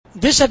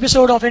This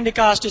episode of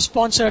IndieCast is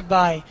sponsored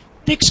by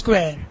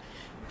PicSquare.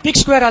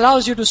 PicSquare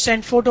allows you to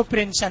send photo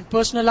prints and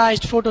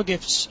personalized photo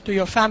gifts to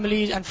your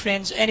families and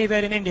friends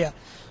anywhere in India.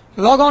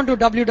 Log on to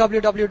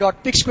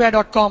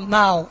www.picsquare.com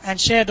now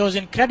and share those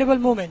incredible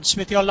moments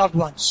with your loved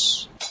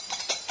ones.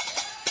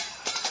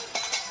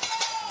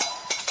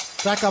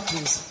 Back up,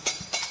 please.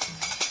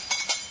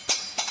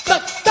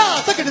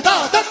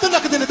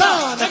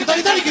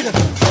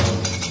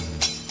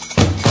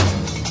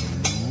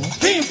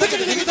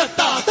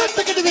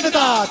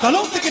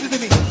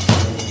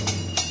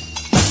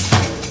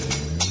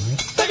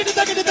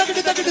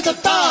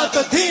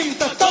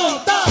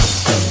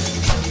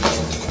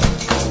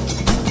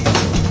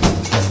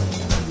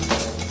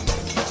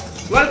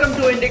 Welcome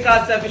to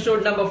IndieCast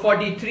episode number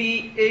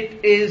 43. It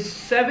is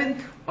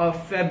 7th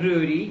of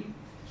February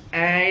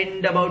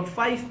and about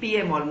 5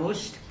 p.m.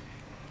 almost,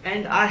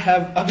 and I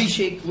have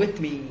Abhishek with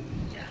me.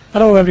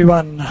 Hello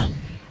everyone.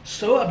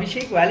 So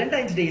Abhishek,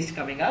 Valentine's Day is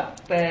coming up.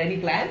 Any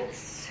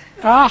plans?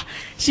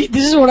 See,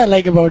 this is what I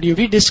like about you.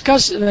 We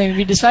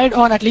decide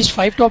on at least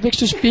 5 topics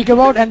to speak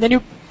about, and then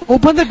you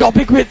open the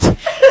topic with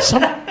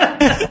some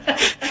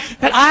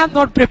that I am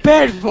not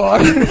prepared for.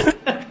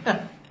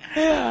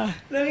 Yeah.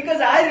 No,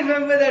 because I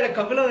remember that a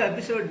couple of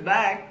episodes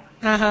back,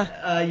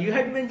 you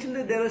had mentioned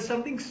that there was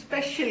something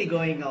special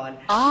going on.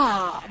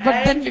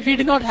 But then we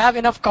did not have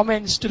enough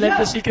comments to let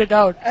the secret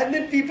out. And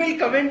then people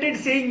commented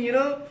saying,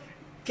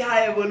 क्या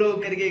है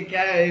बोलो करके,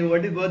 क्या है,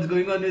 what's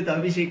going on with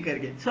Abhishek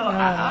करके. So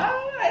I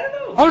don't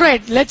know. All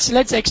right, let's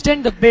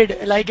extend the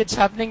bid like it's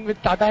happening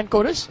with Tata and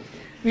Chorus.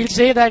 We'll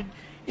say that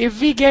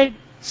if we get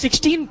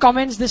 16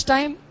 comments this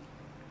time,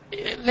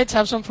 let's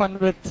have some fun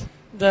with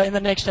in the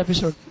next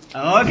episode.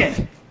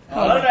 Okay.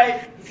 All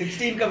right.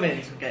 16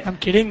 comments. Okay. I'm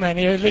kidding, man.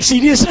 You're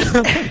serious.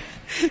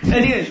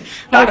 Anyways,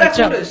 Tata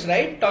Chorus,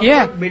 right? Talking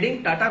about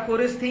bidding, Tata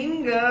Chorus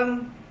thing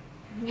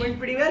went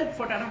pretty well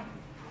for Tata.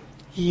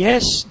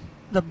 Yes,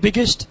 the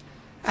biggest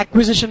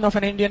acquisition of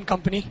an Indian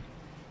company.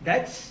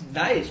 That's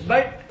nice.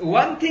 But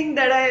one thing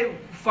that I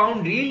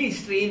found really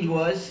strange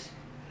was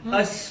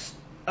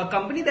a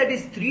company that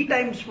is 3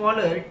 times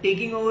smaller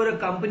taking over a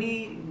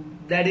company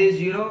that is,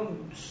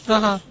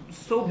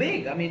 so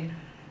big. I mean,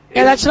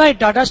 yeah, that's right.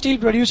 Tata Steel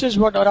produces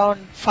around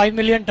 5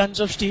 million tons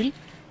of steel,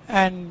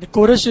 and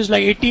Chorus is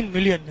like 18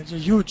 million. It's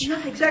huge.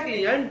 Yeah,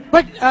 exactly.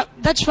 But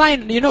that's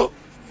fine.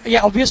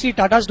 Obviously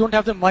Tatas don't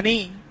have the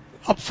money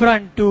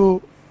upfront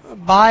to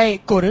buy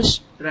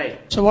Chorus. Right.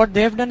 So what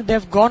they've done,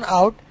 they've gone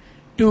out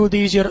to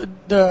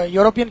the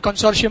European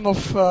consortium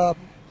of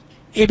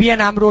ABN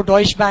AMRO,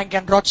 Deutsche Bank,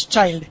 and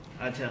Rothschild.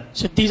 Achha.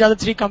 So these are the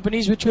 3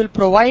 companies which will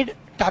provide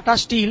Tata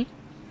Steel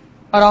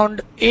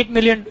around $8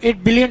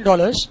 billion.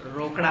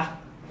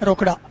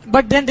 Rokda.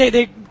 But then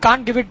they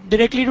can't give it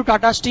directly to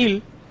Tata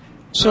Steel.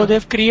 So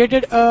they've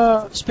created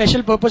a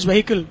special purpose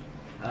vehicle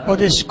for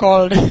this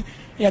called,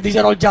 these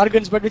are all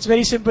jargons, but it's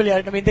very simple.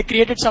 Yeah. I mean, they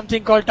created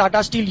something called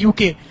Tata Steel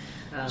UK.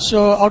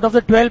 So out of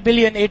the 12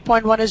 billion,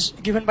 8.1 is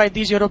given by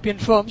these European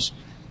firms.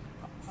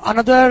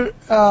 Another,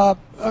 a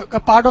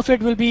part of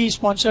it will be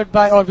sponsored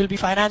by or will be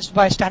financed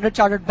by Standard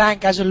Chartered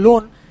Bank as a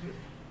loan.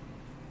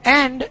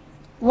 And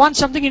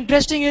something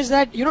interesting is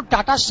that,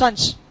 Tata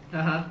Sons.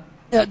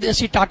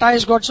 See, Tata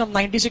has got some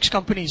 96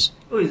 companies.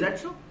 Oh, is that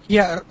so?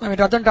 Yeah, I mean,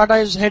 Ratan Tata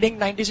is heading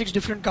 96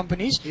 different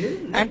companies. Yeah,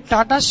 nice. And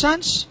Tata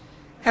Sons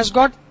has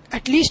got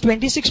at least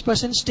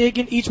 26% stake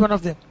in each one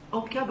of them.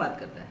 Oh, क्या बात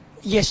करता है?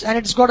 Yes, and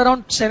it's got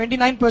around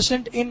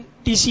 79% in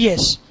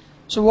TCS.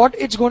 So what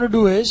it's going to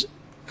do is,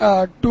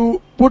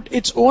 to put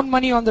its own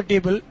money on the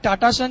table,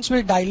 Tata Sons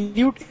will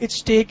dilute its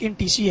stake in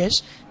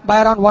TCS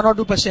by around 1 or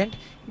 2%,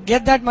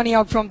 get that money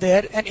out from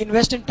there and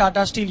invest in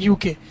Tata Steel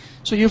UK.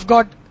 So you've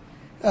got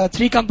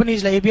 3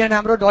 companies like ABN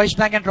AMRO, Deutsche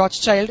Bank and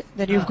Rothschild.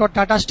 Then you've got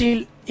Tata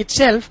Steel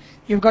itself,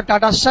 you've got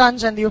Tata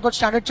Sons, and you've got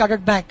Standard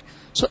Chartered Bank.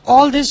 So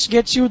all this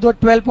gets you the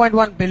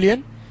 12.1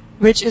 billion,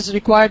 which is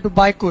required to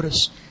buy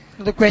Chorus.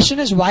 The question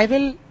is, why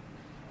will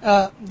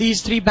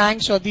these 3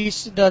 banks or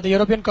the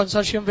European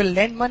consortium will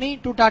lend money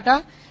to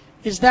Tata?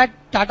 Is that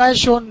Tata has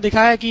shown,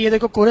 दिखाया कि ये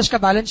देखो Chorus का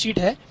balance sheet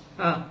है.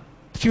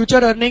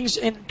 Future earnings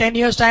in 10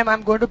 years time,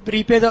 I'm going to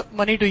repay the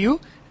money to you.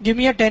 Give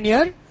me a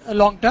 10-year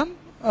long-term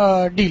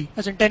deal.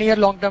 As in 10-year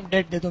long-term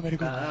debt दे दो मेरे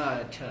को.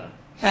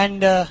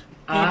 And in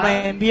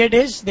my MBA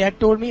days, they had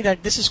told me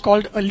that this is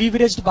called a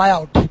leveraged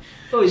buyout.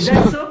 Oh, is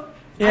that so?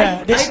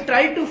 Yeah. I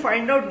tried to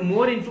find out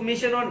more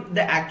information on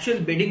the actual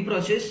bidding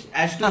process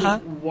as to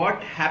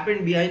what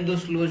happened behind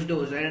those closed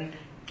doors and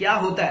क्या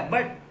होता है.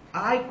 But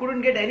I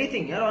couldn't get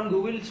anything on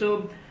Google.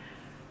 So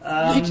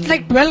it's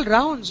like 12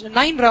 rounds,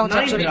 9 rounds.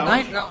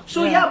 9 rounds.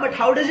 So but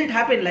how does it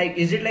happen? Like,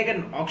 is it like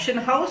an auction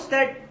house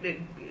that?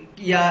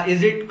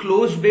 Is it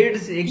closed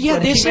bids?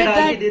 They said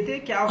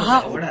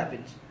that. What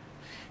happens?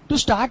 To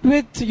start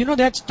with,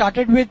 they had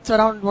started with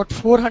around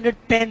 400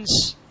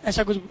 pence.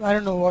 ऐसा कुछ, I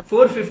don't know what.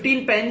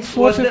 415 pence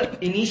was the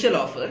initial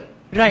offer.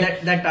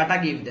 Right. That Tata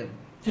gave them.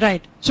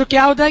 Right. So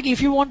क्या होता है कि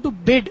if you want to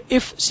bid,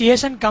 if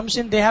CSN comes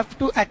in, they have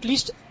to at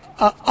least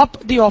up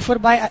the offer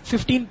by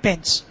 15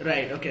 pence.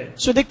 Right. Okay.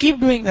 So they keep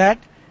doing that.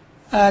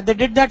 They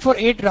did that for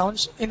 8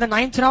 rounds. In the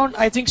ninth round,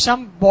 I think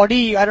some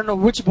body, I don't know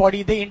which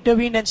body, they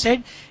intervened and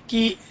said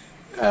ki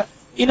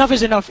enough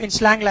is enough in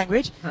slang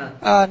language.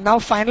 Now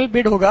final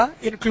bid hoga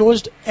in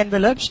closed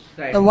envelopes.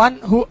 Right. The one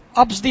who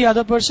ups the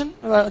other person,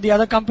 the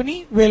other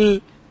company will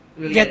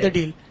We'll get the it.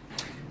 deal.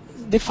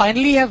 They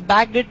finally have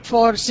bagged it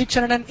for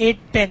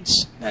 608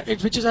 pence,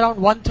 which is around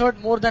 1/3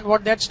 more than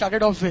what they had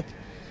started off with.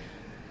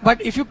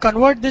 But if you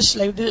convert this,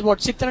 like this,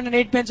 what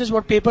 608 pence is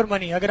what paper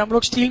money. अगर हम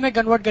लोग steel में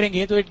convert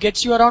करेंगे, तो it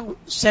gets you around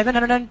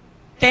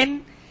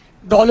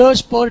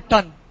 $710 per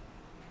ton.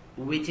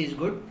 Which is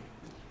good.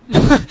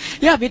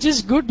 Yeah, which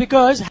is good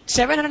because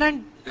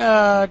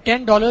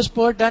 $710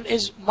 per ton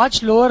is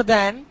much lower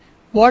than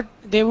what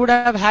they would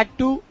have had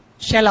to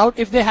shell out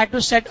if they had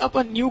to set up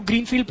a new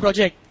greenfield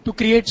project to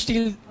create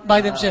steel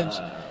by themselves,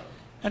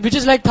 and which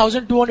is like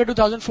 1,200 to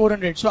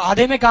 1,400. So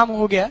आधे में काम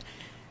हो गया.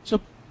 So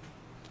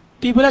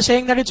people are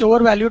saying that it's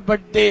overvalued,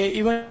 but they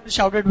even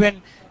shouted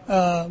when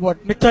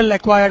Mittal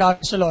acquired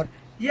Arcelor.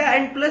 Yeah,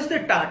 and plus the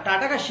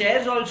Tata ka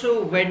shares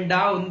also went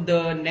down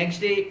the next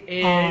day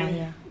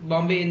in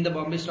Bombay, in the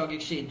Bombay Stock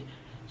Exchange.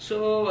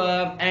 So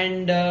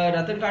Ratan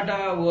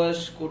Tata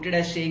was quoted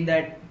as saying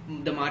that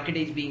the market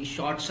is being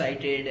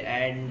short-sighted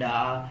and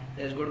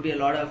there's going to be a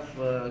lot of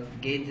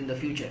gains in the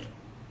future.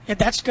 Yeah,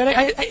 that's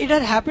correct. It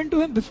had happened to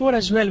him before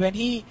as well when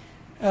he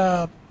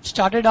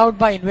started out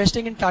by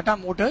investing in Tata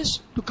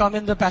Motors to come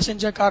in the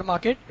passenger car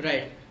market.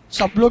 Right.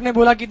 सब लोग ने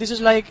बोला कि this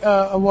is like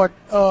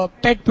a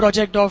pet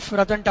project of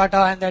Ratan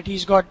Tata and that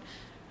he's got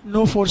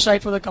no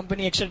foresight for the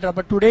company, etc.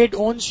 But today it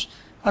owns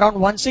around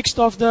 1/6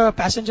 of the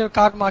passenger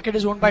car market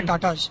is owned by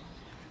Tatas.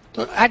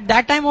 So at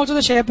that time also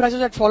the share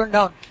prices had fallen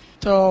down.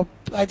 So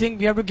I think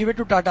we have to give it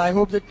to Tata. I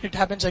hope that it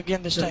happens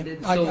again this time.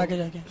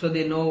 So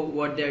they know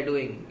what they're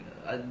doing.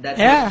 That's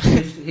Yeah. what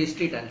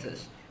history tells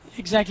us.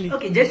 Exactly.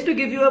 Okay, just to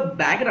give you a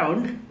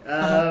background,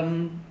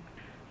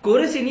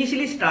 Chorus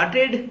initially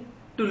started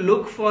to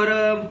look for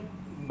a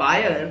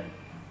buyer,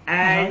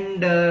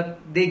 and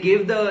they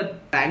gave the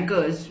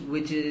bankers,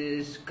 which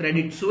is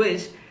Credit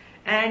Suisse,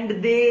 and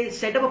they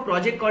set up a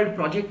project called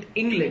Project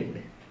England.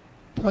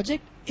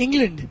 Project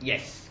England.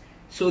 Yes.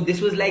 So this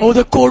was like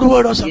the code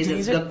word or something.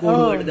 Is the it? code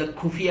word, the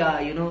khufia,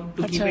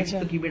 to keep it Acha.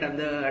 to keep it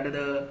under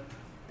the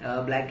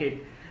blanket.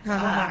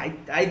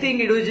 I think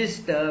it was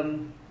just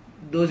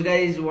those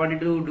guys wanted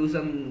to do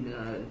some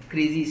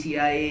crazy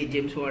CIA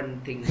James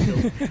Bond thing. So.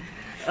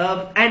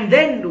 And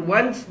then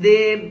once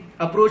they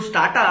approached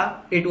Tata,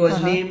 it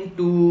was named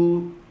to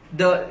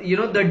the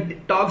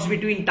talks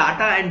between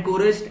Tata and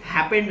Chorus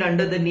happened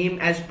under the name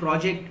as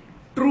Project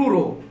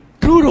Truro.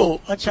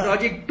 Acha.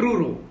 Project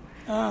Truro.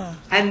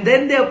 And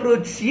then they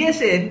approached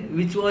CSN,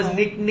 which was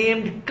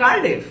nicknamed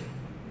Cardiff.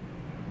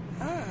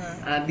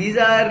 These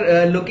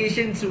are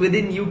locations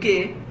within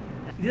UK.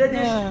 These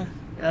are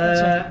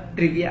just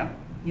trivia.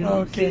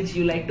 Since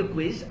you like to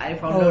quiz, I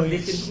found out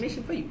this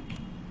information for you.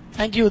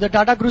 Thank you. The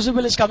Tata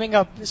Crucible is coming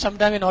up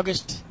sometime in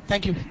August.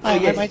 Thank you.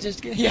 I might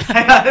just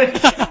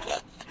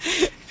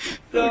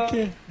So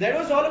that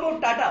was all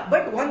about Tata.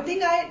 But one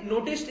thing I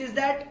noticed is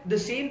that the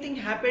same thing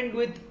happened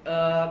with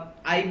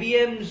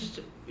IBM's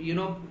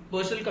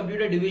personal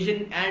computer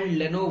division and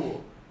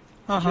Lenovo.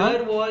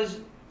 Here was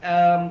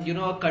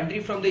a country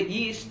from the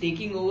east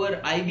taking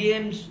over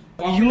IBM's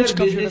popular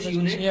business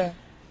unit. Yeah.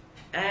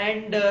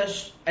 And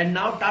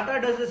now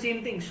Tata does the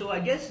same thing. So I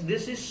guess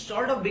this is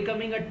sort of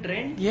becoming a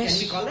trend. Yes.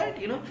 Can we call that?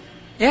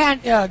 Yeah,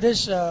 and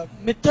this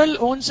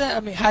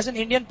Mittal has an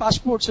Indian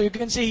passport, so you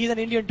can say he's an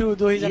Indian too,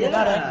 though he's an NRI.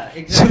 Yeah,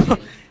 exactly.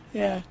 So,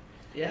 yeah.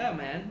 Yeah,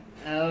 man.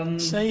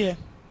 Sahi hai.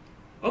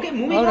 Okay,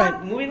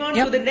 moving on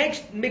to the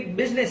next big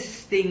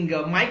business thing.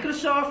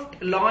 Microsoft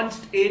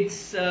launched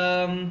its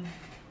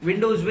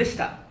Windows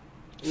Vista.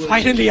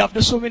 Finally,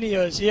 after so many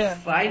years, yeah.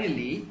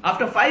 Finally,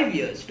 after 5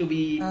 years to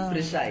be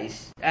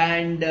precise.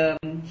 And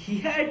he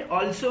had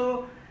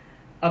also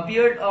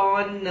appeared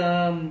on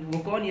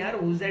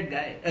who's that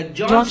guy?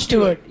 Jon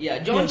Stewart. Yeah,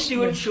 Jon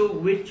Stewart show,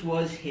 which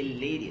was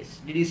hilarious.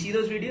 Did you see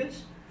those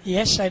videos?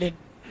 Yes, I did.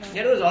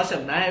 That was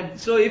awesome.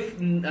 So if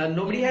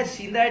nobody has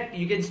seen that,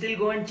 you can still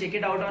go and check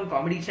it out on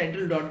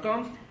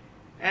comedycentral.com.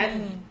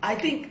 And I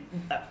think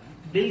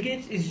Bill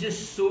Gates is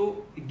just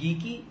so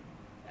geeky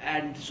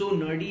and so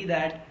nerdy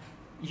that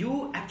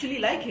you actually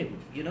like him,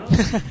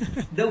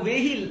 the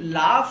way he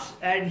laughs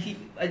and he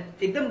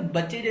ekdam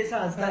bacche jaisa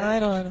hasta hai. I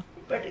know.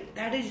 But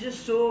that is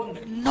just so.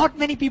 Not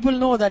many people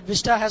know that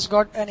Vista has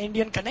got an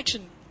Indian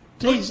connection.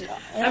 Please.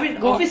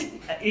 Obviously,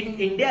 in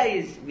India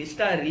is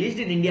Vista released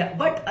in India,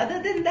 but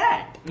other than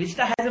that,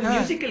 Vista has a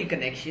musical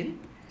connection.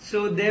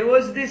 So there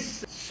was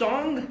this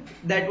song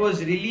that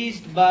was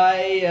released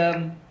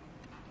by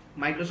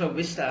Microsoft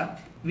Vista,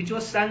 which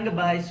was sung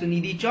by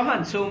Sunidhi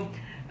Chauhan. So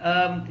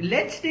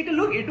let's take a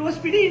look. It was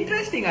pretty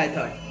interesting, I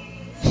thought.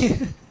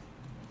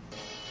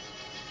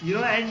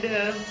 And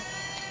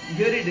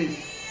here it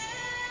is.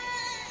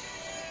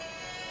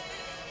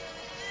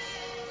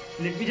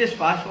 Let me just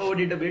fast forward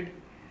it a bit.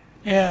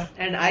 Yeah.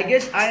 And I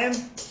guess I am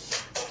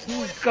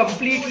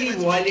completely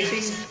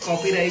violating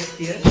copyrights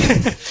here.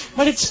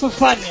 But it's for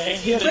fun, But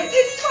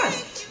it's fun.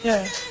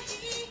 Yeah.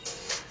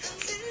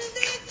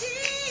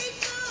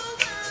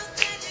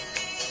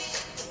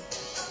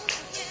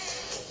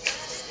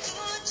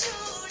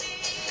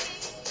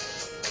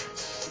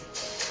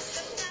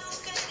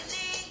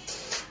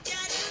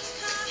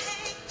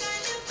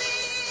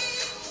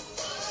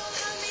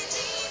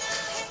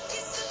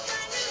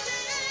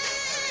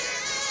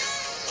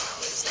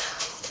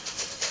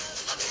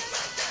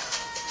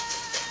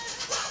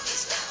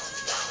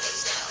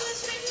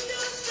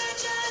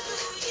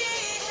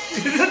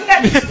 Isn't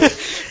that?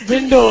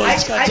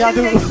 Windows का I can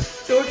जादू. like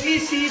totally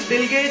see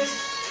Bill Gates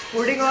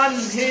putting on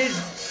his,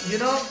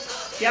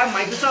 yeah,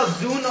 Microsoft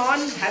Zune on,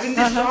 having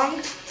this Uh-huh. song,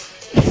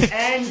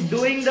 and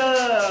doing the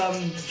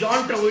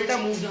John Travolta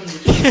moves on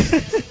this.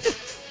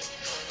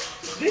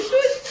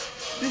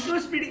 This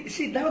was pretty.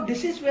 See, now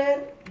this is where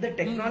the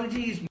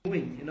technology is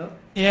moving.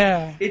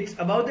 Yeah. It's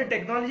about the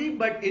technology,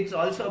 but it's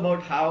also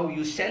about how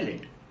you sell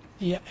it.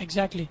 Yeah.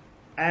 Exactly.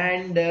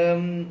 And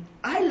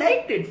I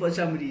liked it for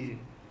some reason.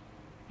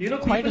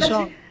 Quite a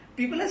song.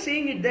 People are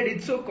saying it that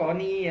it's so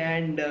corny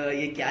and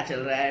ye kya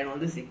chal raha hai and all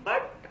this thing,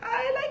 but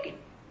I like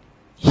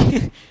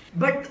it.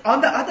 But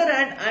on the other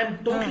hand, I'm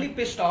totally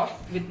pissed off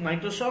with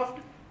Microsoft.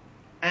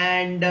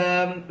 And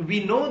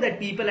we know that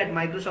people at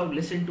Microsoft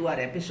listen to our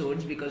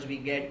episodes because we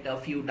get a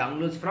few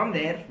downloads from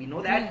there. We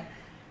know that.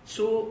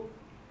 So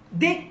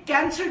they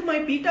cancelled my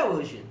beta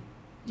version.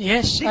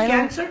 Yes, They I know.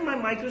 cancelled my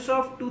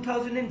Microsoft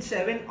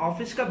 2007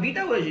 Office ka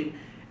beta version,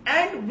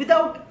 and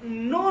without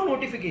no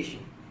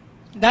notification.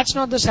 That's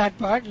not the sad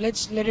part.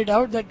 Let's let it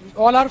out that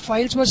all our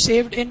files were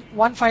saved in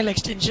one file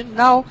extension.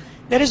 Now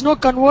there is no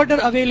converter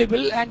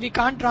available, and we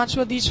can't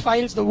transfer these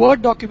files, the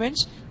Word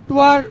documents, to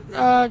our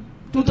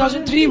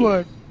 2003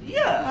 Word.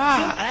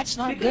 Yeah. That's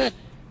not because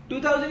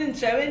good.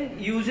 2007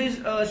 uses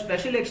a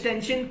special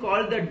extension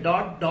called the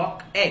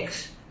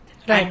 .docx.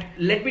 Right. And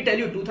let me tell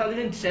you,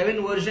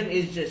 2007 version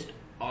is just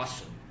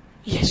awesome.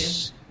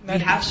 Yes.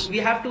 We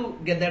have to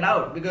get that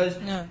out because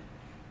Yeah.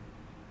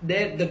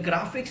 the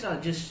graphics are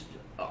just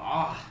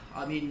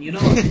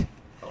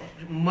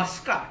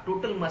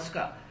total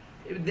muska.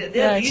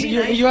 They're really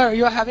nice.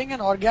 You are having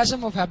an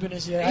orgasm of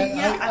happiness here.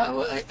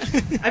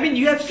 I mean,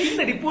 you have seen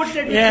the reports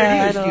that we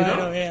Yeah, produced, I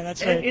know. Yeah,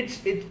 that's and right.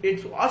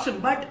 it's awesome.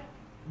 But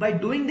by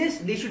doing this,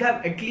 they should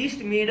have at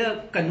least made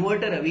a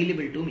converter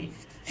available to me.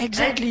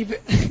 Exactly.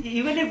 And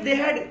even if they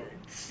had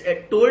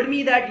told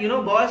me that,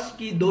 boss,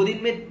 ki 2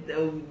 din mein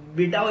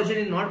beta version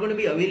is not going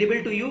to be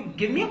available to you,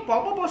 give me a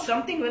pop-up or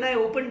something when I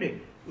opened it.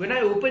 When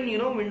I open,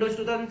 Windows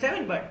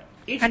 2007, but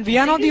And we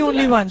are not the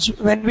only ones.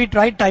 When we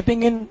tried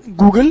typing in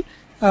Google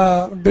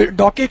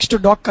docx to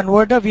doc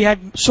converter, we had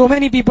so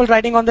many people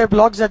writing on their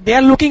blogs that they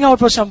are looking out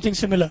for something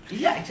similar.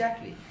 Yeah,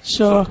 exactly.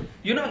 So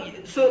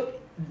So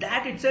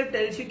that itself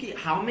tells you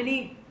how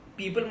many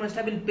people must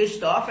have been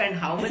pissed off and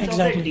how much of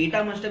Exactly. their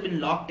data must have been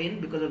locked in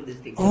because of this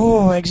thing.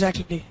 Oh,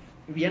 exactly.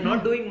 We are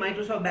not doing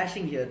Microsoft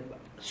bashing here.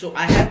 So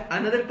I have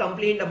another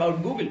complaint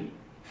about Google.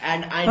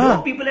 And I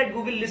know people at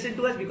Google listen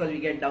to us because we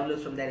get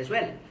downloads from there as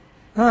well.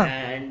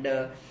 And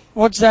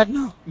What's that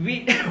now?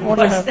 we What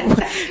do you have?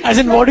 As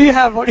in, what do you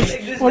have? What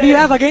do you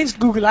have against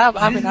Google?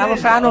 I'm a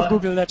fan of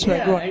Google. That's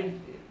why. Go on.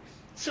 And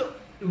so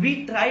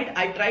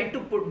I tried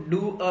to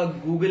do a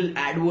Google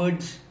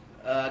AdWords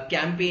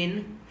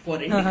campaign for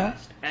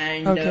IndyCast,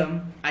 and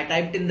I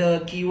typed in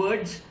the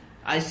keywords.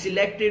 I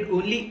selected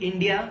only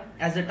India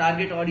as the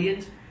target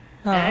audience,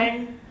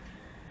 and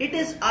it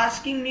is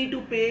asking me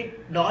to pay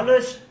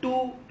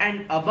 $2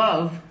 and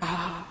above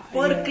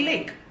per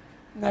click.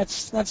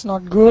 That's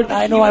not good.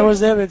 I know. I was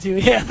there with you.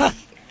 Yeah.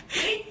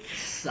 It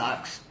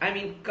sucks. I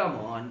mean, come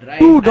on,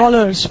 right?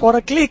 $2 for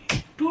a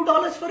click.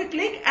 $2 for a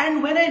click,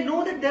 and when I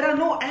know that there are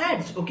no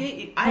ads,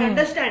 okay, I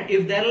understand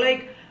if there are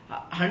like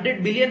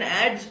 100 billion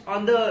ads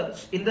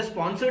in the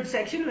sponsored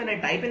section when I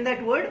type in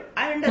that word,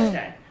 I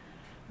understand.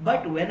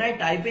 But when I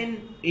type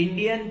in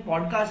Indian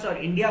podcast or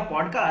India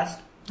podcast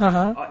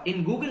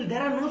in Google,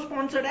 there are no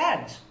sponsored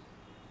ads.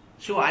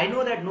 So I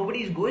know that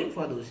nobody is going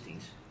for those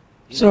things.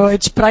 So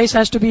its price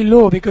has to be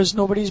low because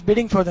nobody is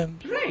bidding for them.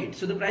 Right.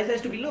 So the price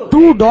has to be low.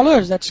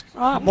 $2. That's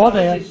more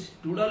than.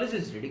 $2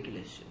 is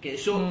ridiculous. Okay.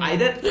 So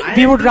either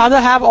we would rather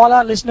have all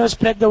our listeners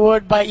spread the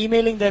word by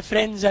emailing their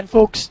friends and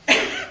folks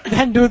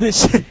than do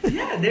this.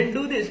 Yeah, then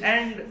do this,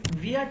 and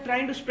we are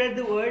trying to spread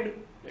the word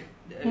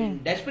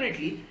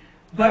desperately.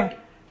 But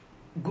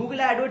Google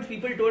AdWords,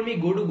 people told me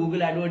go to Google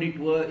AdWords.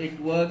 It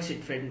works.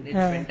 It's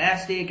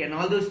fantastic, and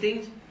all those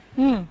things.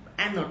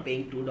 I'm not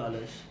paying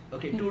 $2.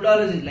 Okay,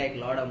 $2 is like a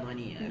lot of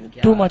money.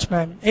 Too much,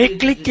 man. Ek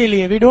click ke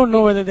liye, we don't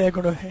know whether they're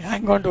going to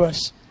hang on to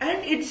us.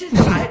 And it's just,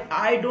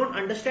 I don't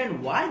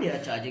understand why they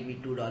are charging me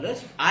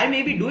 $2. I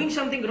may be doing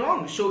something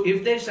wrong. So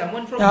if there's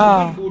someone from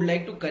Google who would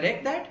like to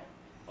correct that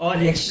or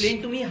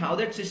explain to me how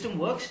that system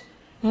works,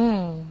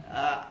 that'll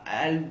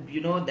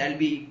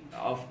be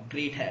of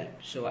great help.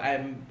 So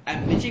I'm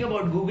bitching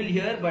about Google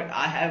here, but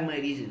I have my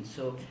reasons.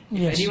 So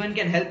if anyone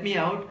can help me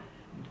out,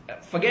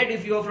 forget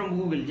if you're from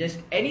Google, just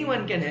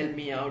anyone can help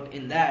me out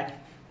in that,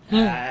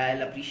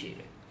 I'll appreciate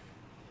it.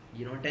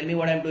 Tell me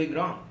what I'm doing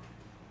wrong.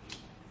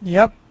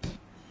 Yep.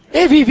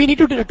 Hey, we need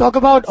to talk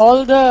about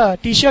all the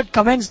t-shirt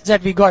comments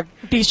that we got.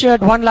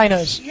 T-shirt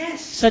one-liners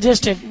Yes.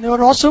 suggested. They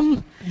were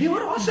awesome. They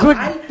were awesome. Good.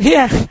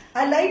 Yeah.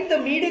 I liked the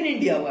Made in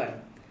India one.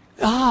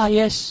 Ah,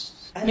 yes.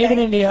 I Made in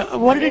like- India.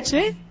 What did it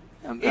say?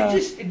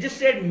 It just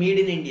said Made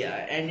in India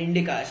and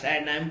Indicast,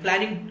 and I'm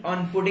planning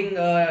on putting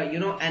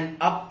an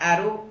up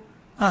arrow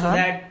so Uh-huh.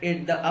 that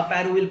the up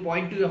arrow will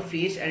point to your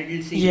face and it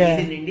will say Yeah.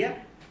 Made in India.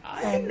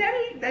 I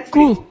think that's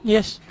Cool. pretty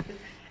Yes.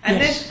 And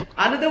Yes. then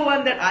another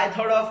one that I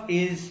thought of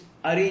is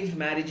arranged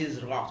marriages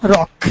rock.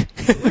 Rock.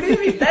 What do you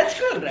mean? That's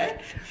cool,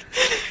 right?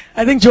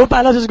 I think Joe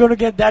Palace is going to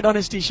get that on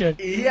his t-shirt.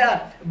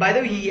 Yeah. By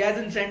the way, he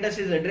hasn't sent us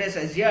his address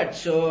as yet,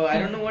 so I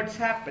don't know what's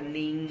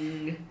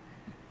happening.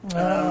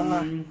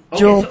 Okay,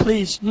 Joe, so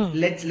please.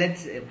 Let's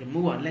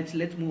move on. Let's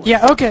move on.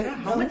 Yeah, okay.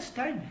 How much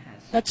time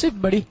has? That's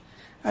it, buddy.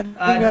 I think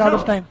we're out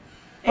of time.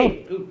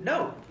 Hey,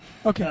 no.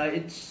 Okay.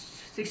 It's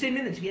 16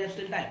 minutes. We have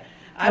still time.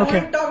 I Okay.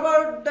 want to talk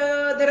about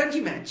the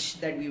Ranji match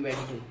that we went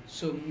to.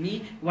 So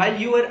while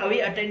you were away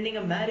attending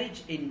a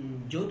marriage in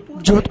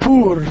Jodhpur.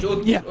 Jodhpur.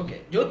 Jodhpur. Yeah.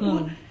 Okay.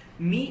 Jodhpur.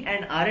 Me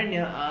and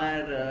Aranya,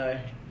 our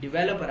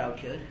developer out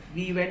here,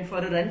 we went for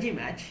a Ranji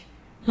match.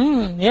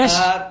 Yes.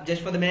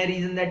 Just for the mere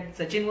reason that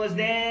Sachin was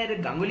there,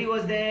 Ganguly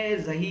was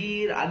there,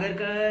 Zahir,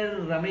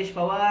 Agarkar, Ramesh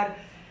Pawar.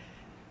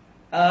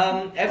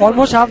 Everyone Almost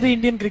was half there. the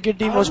Indian cricket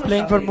team was Almost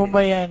playing half for the Indian.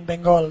 Mumbai and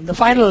Bengal. The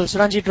finals,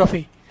 Ranji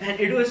Trophy. And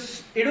it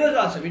was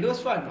awesome. It was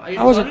fun.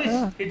 How was it?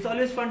 Yeah. It's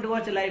always fun to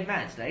watch a live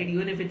match, right?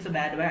 Even if it's a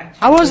bad match.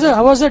 How was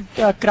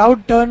the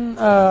crowd turn?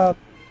 The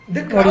What do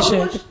you crowd say?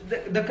 was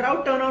the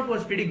crowd turnout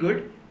was pretty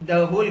good.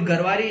 The whole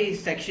Garwari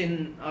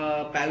section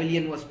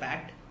pavilion was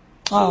packed.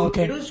 So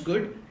okay. It was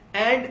good.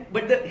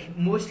 But the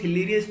most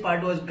hilarious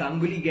part was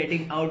Ganguly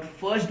getting out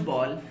first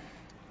ball,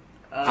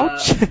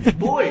 Ouch.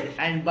 bowled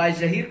and by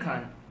Zahir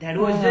Khan. That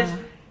was Wow. just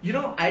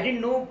I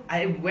didn't know.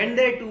 I went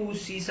there to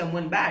see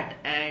someone bat,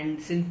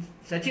 and since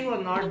Sachin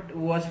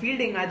was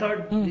fielding, I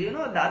thought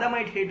Dada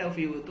might hit a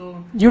few.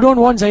 So You don't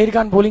want Zahir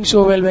Khan bowling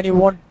so well when you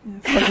want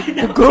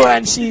to go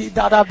and see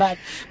Dada bat.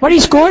 But he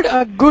scored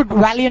a good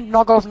valiant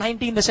knock of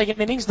 90 in the second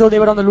innings, though they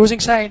were on the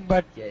losing side.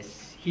 But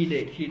yes, he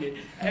did.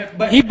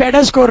 But he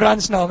better score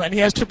runs now, man. He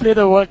has to play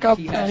the World Cup.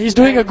 He has He's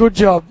to. doing a good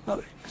job.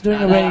 He's doing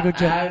a Dada, very good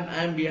job.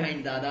 I'm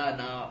behind Dada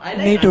now. I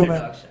like Me too, man.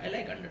 underdogs. I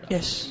like underdogs.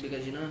 Yes.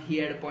 Because he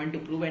had a point to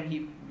prove and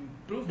he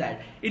proved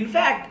that. In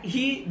fact,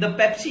 the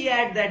Pepsi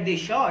ad that they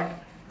shot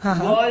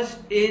Uh-huh. was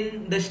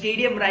in the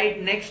stadium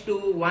right next to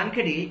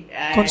Wankhede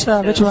at Kaun-sa?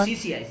 Which one?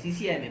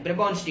 CCI में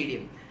Brabant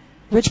Stadium.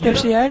 Which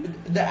Pepsi ad?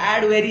 The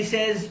ad where he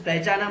says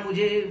पहचाना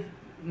मुझे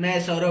मैं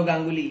सौरव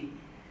गांगुली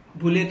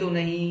भूले तो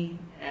नहीं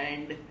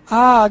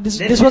and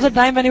This was a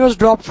time when he was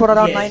dropped for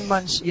around yes, 9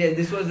 months. Yeah,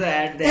 this was the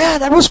ad there. Yeah,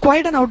 that was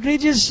quite an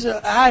outrageous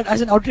ad.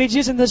 As in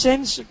outrageous in the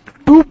sense,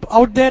 too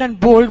out there and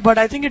bold, but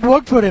I think it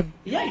worked for him.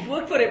 Yeah, it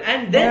worked for him.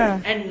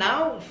 And now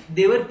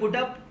they were put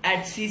up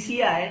at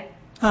CCI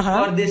Uh-huh.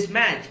 for this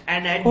match.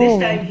 And at Oh. this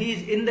time, he's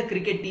in the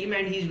cricket team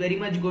and he's very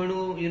much going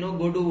to,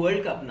 go to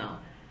World Cup now.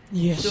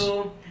 Yes.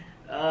 So,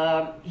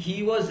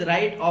 he was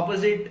right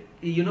opposite,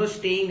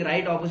 staying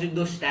right opposite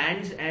those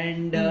stands.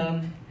 And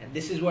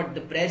this is what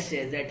the press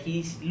says, that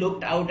he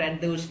looked out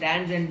at those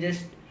stands and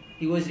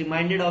he was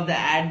reminded of the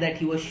ad that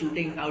he was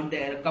shooting out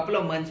there a couple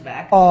of months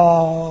back.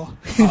 Oh.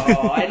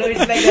 I know it's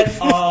like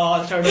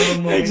that sort of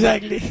a moment.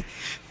 Exactly.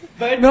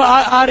 But No,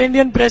 our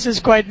Indian press is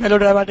quite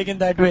melodramatic in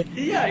that way.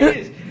 yeah, it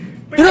is.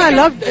 But I again-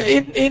 loved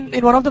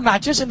in one of the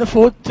matches in the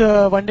fourth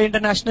one-day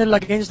international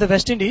against the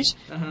West Indies.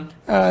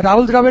 Uh-huh.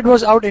 Rahul Dravid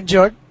was out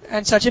injured,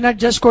 and Sachin had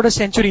just scored a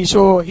century,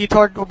 so he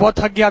thought bahut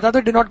thak gaya tha,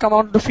 so did not come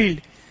out to the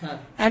field. Huh.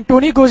 And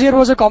Tony Cozier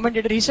was a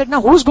commentator. He said,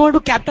 "Now who's going to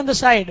captain the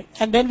side?"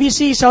 And then we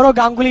see Saurav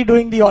Ganguly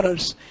doing the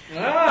honors.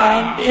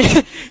 Ah.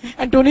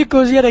 And Tony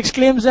Cozier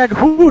exclaims that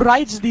who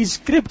writes these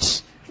scripts?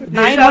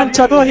 9 months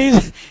ago,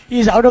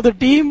 he's out of the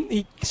team. He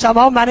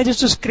somehow manages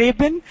to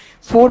scrape in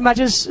 4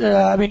 matches.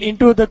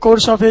 Into the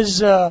course of his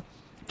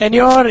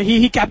tenure,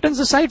 he captains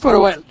the side for a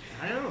while.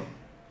 I know.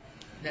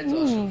 That's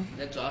awesome.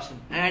 That's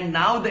awesome. And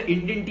now the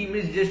Indian team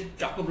is just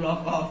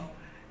chock-a-block of,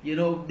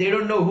 they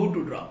don't know who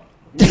to drop.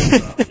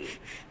 That's the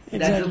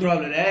Exactly.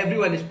 problem.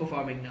 Everyone is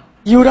performing now.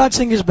 Yuvraj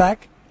Singh is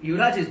back.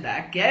 Yuvraj is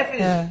back. Kef is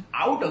Yeah.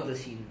 out of the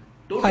scene.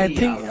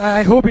 Totally out.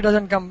 I hope he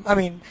doesn't come.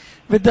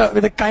 With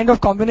the kind of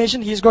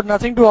combination, he's got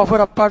nothing to offer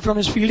apart from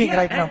his fielding Yeah,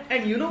 right now.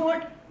 And you know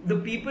what? The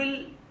people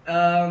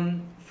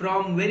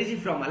from, where is he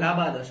from?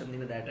 Allahabad or something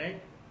like that, right?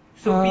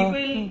 So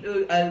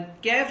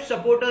Kef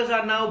supporters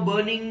are now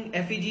burning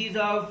effigies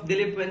of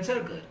Dilip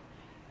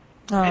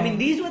Vengsarkar.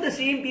 These were the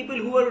same people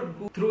who were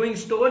throwing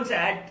stones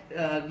at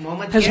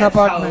Mohammad His Kaif's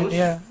apartment, house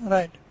yeah,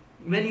 right.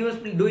 when he was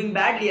doing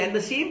badly, and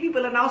the same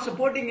people are now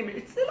supporting him.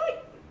 It's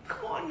like,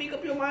 come on, make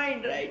up your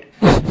mind, right?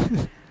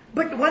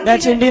 But one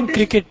That's thing I Indian noticed-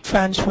 cricket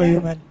fans for you,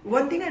 man.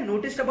 One thing I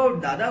noticed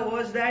about Dada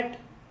was that,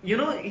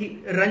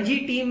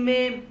 Ranji team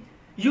mein,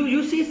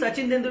 you see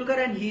Sachin Tendulkar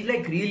and he's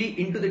like really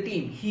into the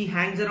team. He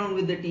hangs around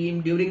with the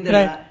team during the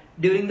Right.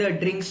 during the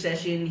drink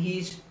session.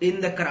 He's in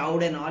the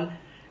crowd and all.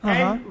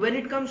 And when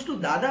it comes to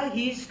Dada,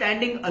 he's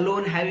standing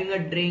alone having a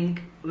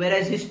drink,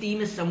 whereas his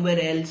team is somewhere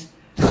else.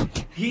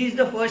 He's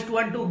the first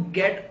one to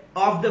get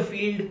off the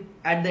field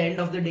at the end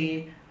of the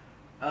day.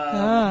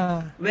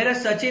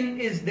 Whereas Sachin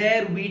is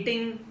there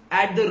waiting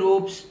at the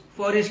ropes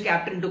for his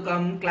captain to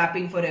come,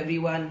 clapping for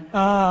everyone,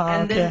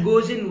 and then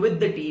goes in with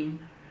the team.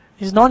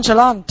 He's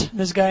nonchalant,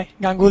 this guy,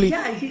 Ganguly.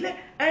 Yeah, he's like,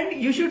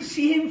 and you should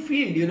see him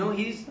field. You know,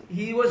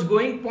 he was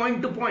going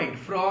point to point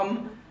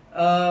from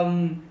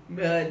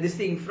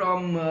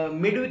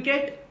from mid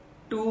wicket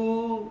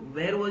to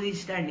where was he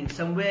standing?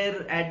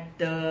 Somewhere at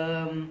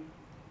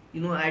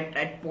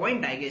at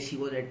point, I guess he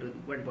was at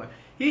one point.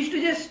 He used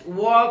to just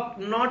walk,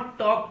 not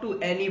talk to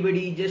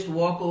anybody, just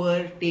walk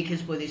over, take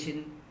his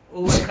position,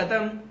 over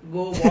khatam,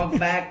 go walk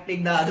back,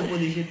 take the other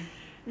position,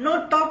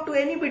 not talk to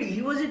anybody.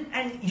 He wasn't,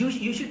 and you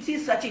should see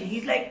Sachin.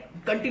 He's like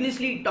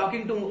continuously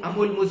talking to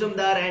Amol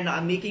Muzumdar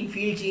and making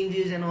field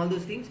changes and all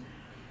those things.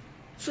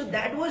 So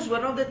that was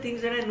one of the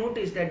things that I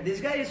noticed, that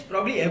this guy is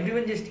probably,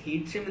 everyone just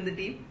hates him in the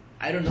team.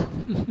 I don't know,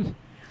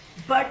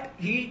 but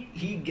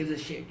he gives a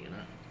shit, you know.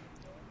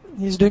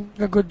 He's doing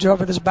a good job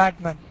with his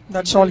bat, man.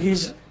 That's all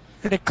he's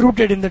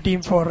recruited in the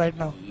team for right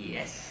now.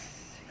 Yes.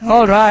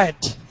 All right.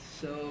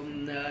 So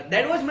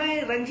that was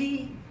my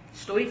Ranji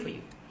story for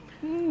you.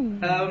 You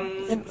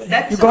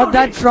got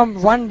that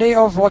from one day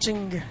of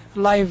watching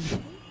live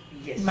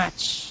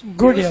match.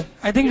 Good, yeah.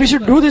 I think we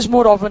should do this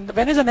more often.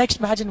 When is the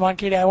next match in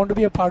Wankhede? I want to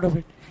be a part of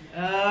it.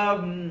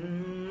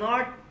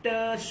 Not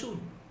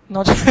soon.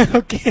 Not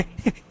okay.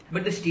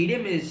 But the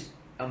stadium is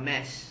a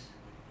mess.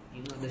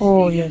 You know, the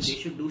stadium, yes. They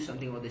should do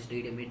something about the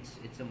stadium.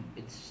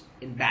 It's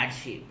in bad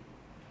shape.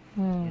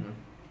 You know.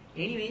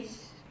 Anyways,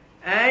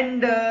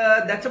 and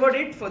that's about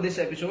it for this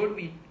episode.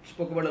 We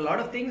spoke about a lot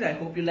of things. I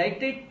hope you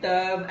liked it.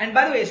 And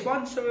by the way,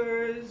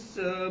 sponsors.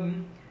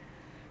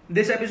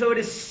 This episode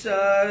is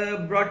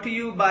brought to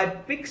you by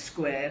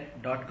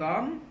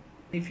Picsquare.com.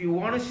 If you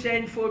want to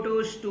send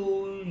photos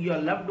to your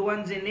loved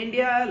ones in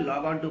India,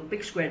 log on to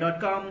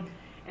Picsquare.com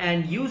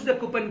and use the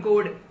coupon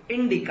code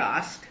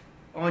INDICAST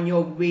on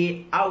your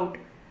way out,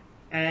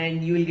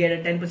 and you will get a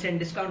 10%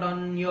 discount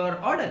on your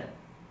order.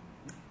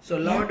 So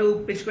log on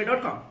to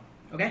Picsquare.com.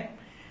 Okay?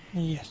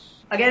 Yes.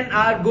 Again,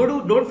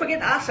 don't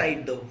forget our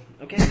site though.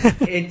 Okay?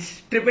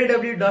 It's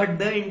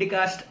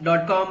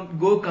www.theindicast.com.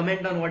 Go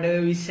comment on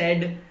whatever we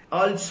said.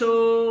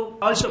 Also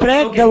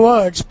spread the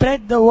word.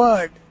 Spread the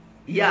word.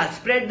 Yeah,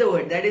 spread the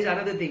word. That is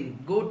another thing.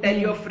 Go tell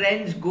your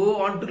friends.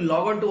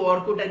 Log on to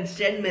Orkut and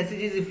send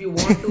messages if you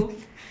want to.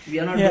 We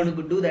are not going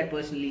to do that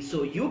personally,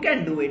 so you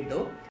can do it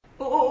though.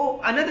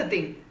 Another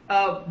thing.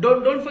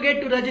 Don't forget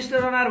to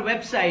register on our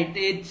website.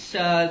 It's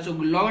so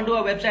log on to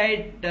our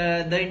website,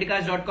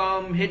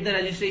 theindicast.com. Hit the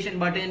registration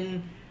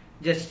button.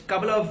 Just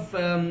couple of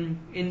some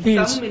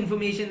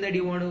information that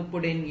you want to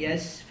put in.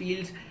 Yes,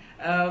 fields.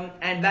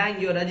 And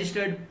bang, you're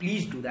registered.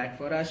 Please do that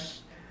for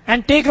us.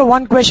 And take a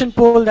one question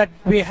poll that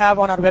we have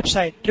on our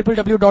website,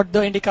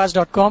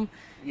 www.theindicast.com.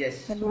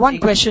 Yes. And one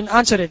question,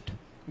 answer it.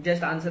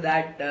 Just answer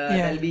that.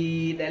 That'll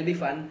be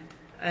fun.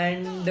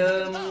 And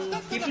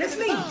keep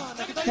listening.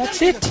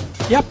 That's it.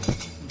 Yep.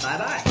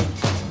 Bye.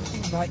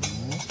 Bye.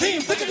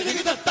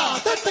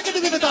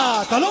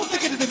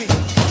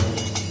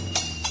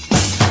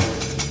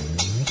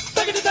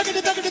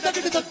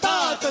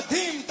 The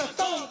theme